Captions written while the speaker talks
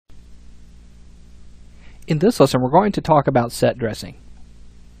In this lesson, we're going to talk about set dressing.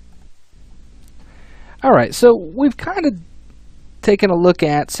 Alright, so we've kind of taken a look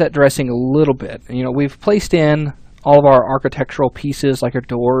at set dressing a little bit. You know, we've placed in all of our architectural pieces like our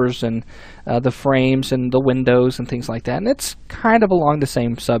doors and the frames and the windows and things like that, and it's kind of along the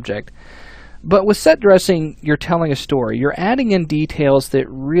same subject. But with set dressing, you're telling a story. You're adding in details that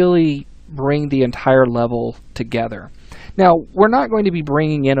really bring the entire level together. Now, we're not going to be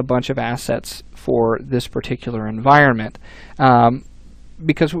bringing in a bunch of assets for this particular environment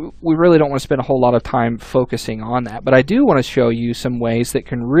because we really don't want to spend a whole lot of time focusing on that. But I do want to show you some ways that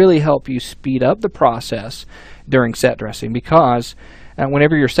can really help you speed up the process during set dressing, because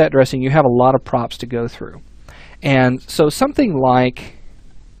whenever you're set dressing, you have a lot of props to go through. And so something like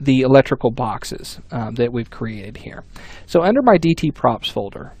the electrical boxes that we've created here. So under my DT props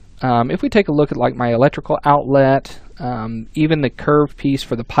folder, if we take a look at like my electrical outlet, even the curved piece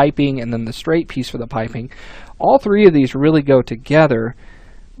for the piping and then the straight piece for the piping, all three of these really go together,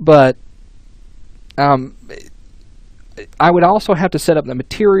 but I would also have to set up the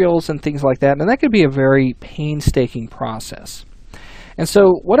materials and things like that, and that could be a very painstaking process. And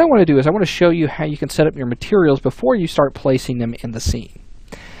so what I want to do is I want to show you how you can set up your materials before you start placing them in the scene.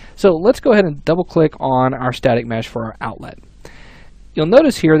 So let's go ahead and double click on our static mesh for our outlet. You'll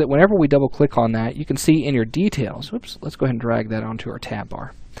notice here that whenever we double click on that, you can see in your details, oops, let's go ahead and drag that onto our tab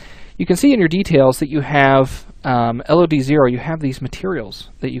bar. You can see in your details that you have LOD0, you have these materials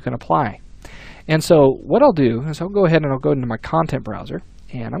that you can apply. And so what I'll do is I'll go ahead and I'll go into my content browser,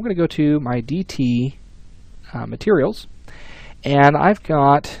 and I'm going to go to my DT materials, and I've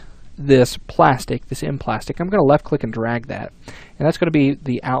got this plastic, this M plastic. I'm going to left click and drag that, and that's going to be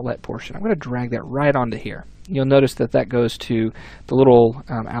the outlet portion. I'm going to drag that right onto here. You'll notice that that goes to the little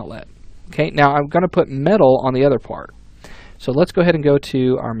outlet. Okay, now I'm going to put metal on the other part. So let's go ahead and go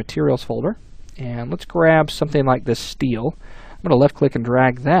to our materials folder, and let's grab something like this steel. I'm going to left click and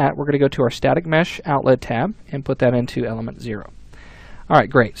drag that. We're going to go to our static mesh outlet tab and put that into element 0.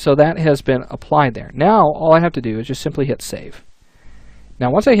 Alright, great. So that has been applied there. Now all I have to do is just simply hit save. Now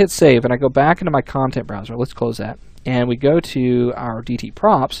once I hit save and I go back into my content browser, let's close that, and we go to our DT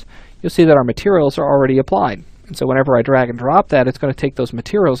props, you'll see that our materials are already applied. And so whenever I drag and drop that, it's going to take those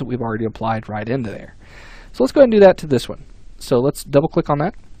materials that we've already applied right into there. So let's go ahead and do that to this one. So let's double click on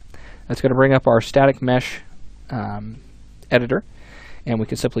that. That's going to bring up our static mesh editor, and we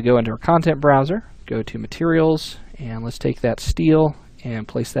can simply go into our content browser, go to materials, and let's take that steel and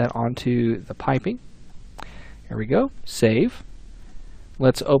place that onto the piping. There we go, save.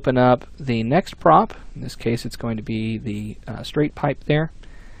 Let's open up the next prop. In this case it's going to be the straight pipe there.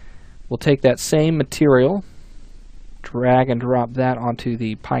 We'll take that same material, drag and drop that onto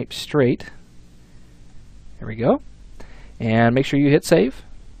the pipe straight. There we go. And make sure you hit save.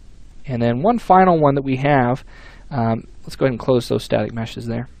 And then one final one that we have, let's go ahead and close those static meshes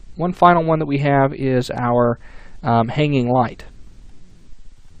there. One final one that we have is our hanging light.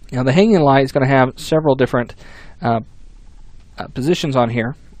 Now the hanging light is going to have several different positions on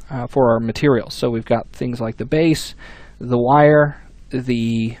here for our materials. So we've got things like the base, the wire,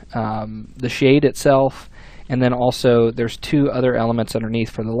 the shade itself, and then also there's two other elements underneath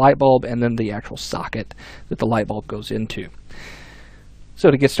for the light bulb, and then the actual socket that the light bulb goes into. So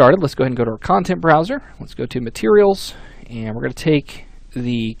to get started, let's go ahead and go to our content browser. Let's go to materials, and we're going to take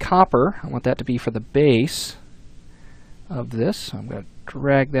the copper. I want that to be for the base of this. So I'm going to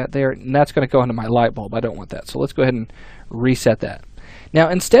drag that there, and that's going to go into my light bulb. I don't want that. So let's go ahead and reset that. Now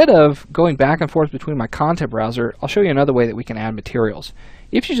instead of going back and forth between my content browser, I'll show you another way that we can add materials.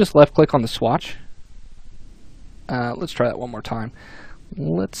 If you just left click on the swatch, let's try that one more time.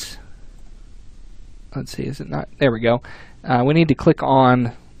 Let's see, is it not? There we go. We need to click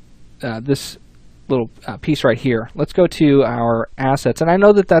on this little piece right here. Let's go to our assets, and I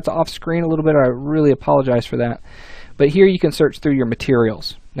know that that's off screen a little bit. I really apologize for that. But here you can search through your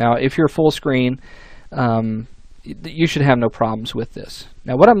materials. Now if you're full screen, you should have no problems with this.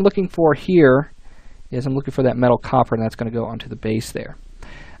 Now what I'm looking for here is I'm looking for that metal copper, and that's going to go onto the base there.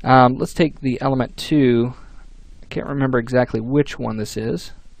 Let's take the element 2. I can't remember exactly which one this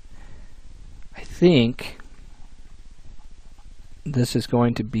is. I think this is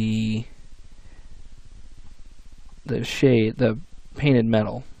going to be the shade, the painted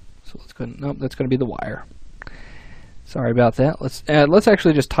metal. So let's go. Nope, that's going to be the wire. Sorry about that. Let's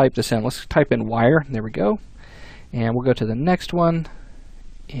actually just type this in. Let's type in wire. There we go. And we'll go to the next one.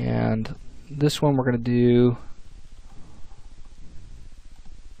 And this one we're going to do.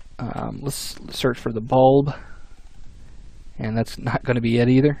 Let's search for the bulb. And that's not going to be it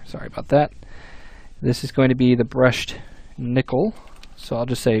either. Sorry about that. This is going to be the brushed nickel. So I'll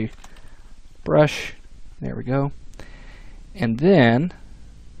just say brush There we go. And then,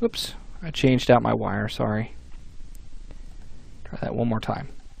 oops, I changed out my wire, sorry. Try that one more time.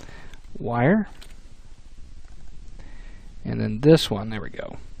 Wire. And then this one, there we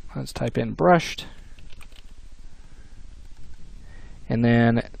go. Let's type in brushed. And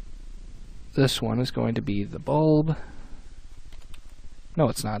then this one is going to be the bulb. No,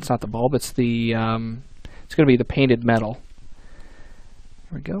 it's not. It's not the bulb. It's the it's going to be the painted metal.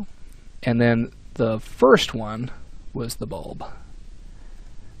 There we go. And then the first one was the bulb.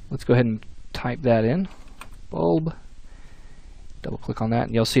 Let's go ahead and type that in. Bulb. Double click on that,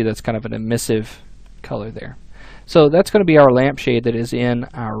 and you'll see that's kind of an emissive color there. So that's going to be our lampshade that is in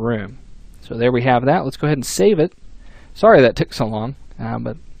our room. So there we have that. Let's go ahead and save it. Sorry that took so long,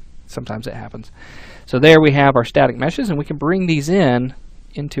 but sometimes it happens. So there we have our static meshes, and we can bring these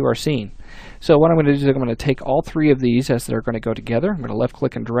into our scene. So what I'm going to do is I'm going to take all three of these as they're going to go together. I'm going to left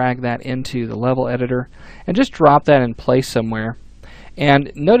click and drag that into the level editor and just drop that in place somewhere.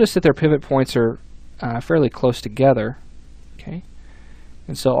 And notice that their pivot points are fairly close together. Okay.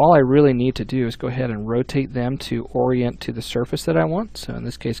 And so all I really need to do is go ahead and rotate them to orient to the surface that I want. So in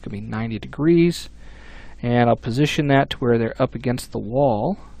this case it could be 90 degrees. And I'll position that to where they're up against the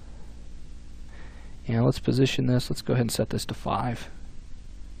wall. And let's position this. Let's go ahead and set this to 5.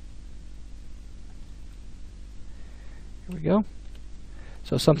 Here we go.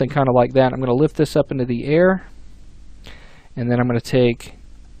 So something kind of like that. I'm going to lift this up into the air. And then I'm going to take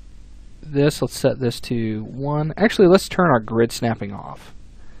this. Let's set this to 1. Actually, let's turn our grid snapping off.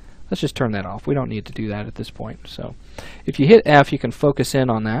 Let's just turn that off. We don't need to do that at this point. So if you hit F, you can focus in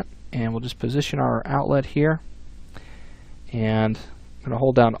on that. And we'll just position our outlet here. And I'm going to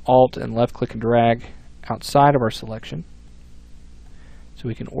hold down Alt and left click and drag outside of our selection. So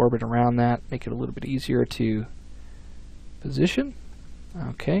we can orbit around that, make it a little bit easier to position.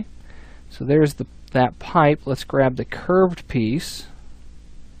 Okay. So there's that pipe. Let's grab the curved piece.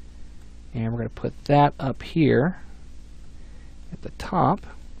 And we're going to put that up here at the top.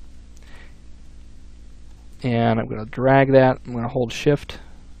 And I'm going to drag that. I'm going to hold Shift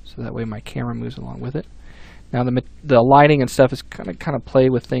so that way my camera moves along with it. Now the lighting and stuff is kind of play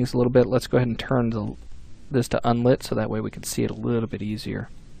with things a little bit. Let's go ahead and turn this to unlit so that way we can see it a little bit easier.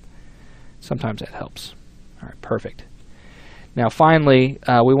 Sometimes that helps. All right, perfect. Now finally,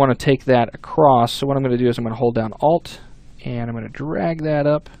 we want to take that across. So what I'm going to do is I'm going to hold down Alt and I'm going to drag that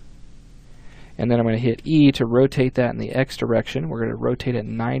up. And then I'm going to hit E to rotate that in the X direction. We're going to rotate it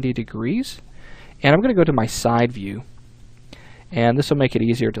 90 degrees. And I'm going to go to my side view. And this will make it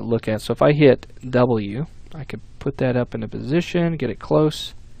easier to look at. So if I hit W, I can put that up in a position, get it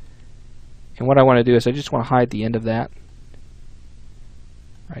close. And what I want to do is I just want to hide the end of that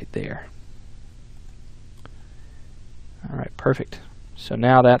right there. All right, perfect. So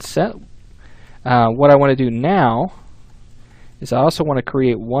now that's set. What I want to do now is I also want to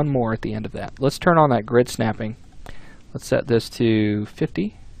create one more at the end of that. Let's turn on that grid snapping. Let's set this to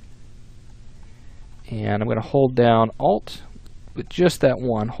 50. And I'm going to hold down Alt with just that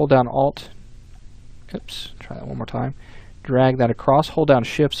one. Hold down Alt. Oops, try that one more time. Drag that across. Hold down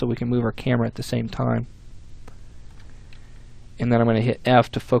Shift so we can move our camera at the same time. And then I'm going to hit F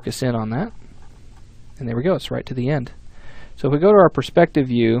to focus in on that. And there we go. It's right to the end. So if we go to our perspective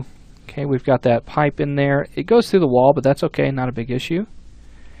view, okay, we've got that pipe in there. It goes through the wall, but that's okay, not a big issue.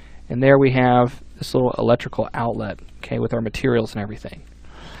 And there we have this little electrical outlet, okay, with our materials and everything.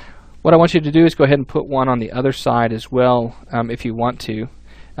 What I want you to do is go ahead and put one on the other side as well, if you want to.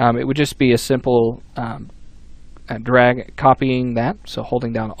 It would just be a simple drag, copying that, so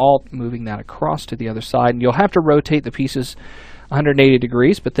holding down Alt, moving that across to the other side. And you'll have to rotate the pieces 180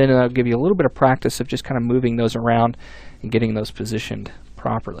 degrees, but then it'll give you a little bit of practice of just kind of moving those around and getting those positioned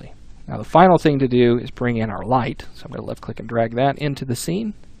properly. Now the final thing to do is bring in our light. So I'm going to left click and drag that into the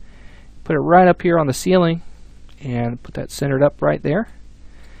scene. Put it right up here on the ceiling and put that centered up right there.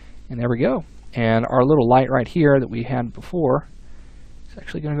 And there we go. And our little light right here that we had before is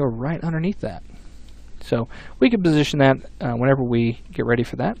actually going to go right underneath that. So we can position that whenever we get ready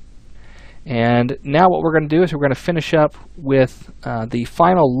for that. And now what we're going to do is we're going to finish up with the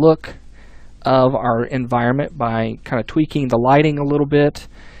final look of our environment by kind of tweaking the lighting a little bit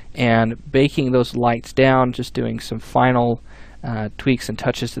and baking those lights down, just doing some final tweaks and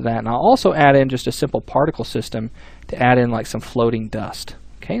touches to that. And I'll also add in just a simple particle system to add in like some floating dust.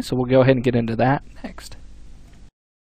 Okay, so we'll go ahead and get into that next.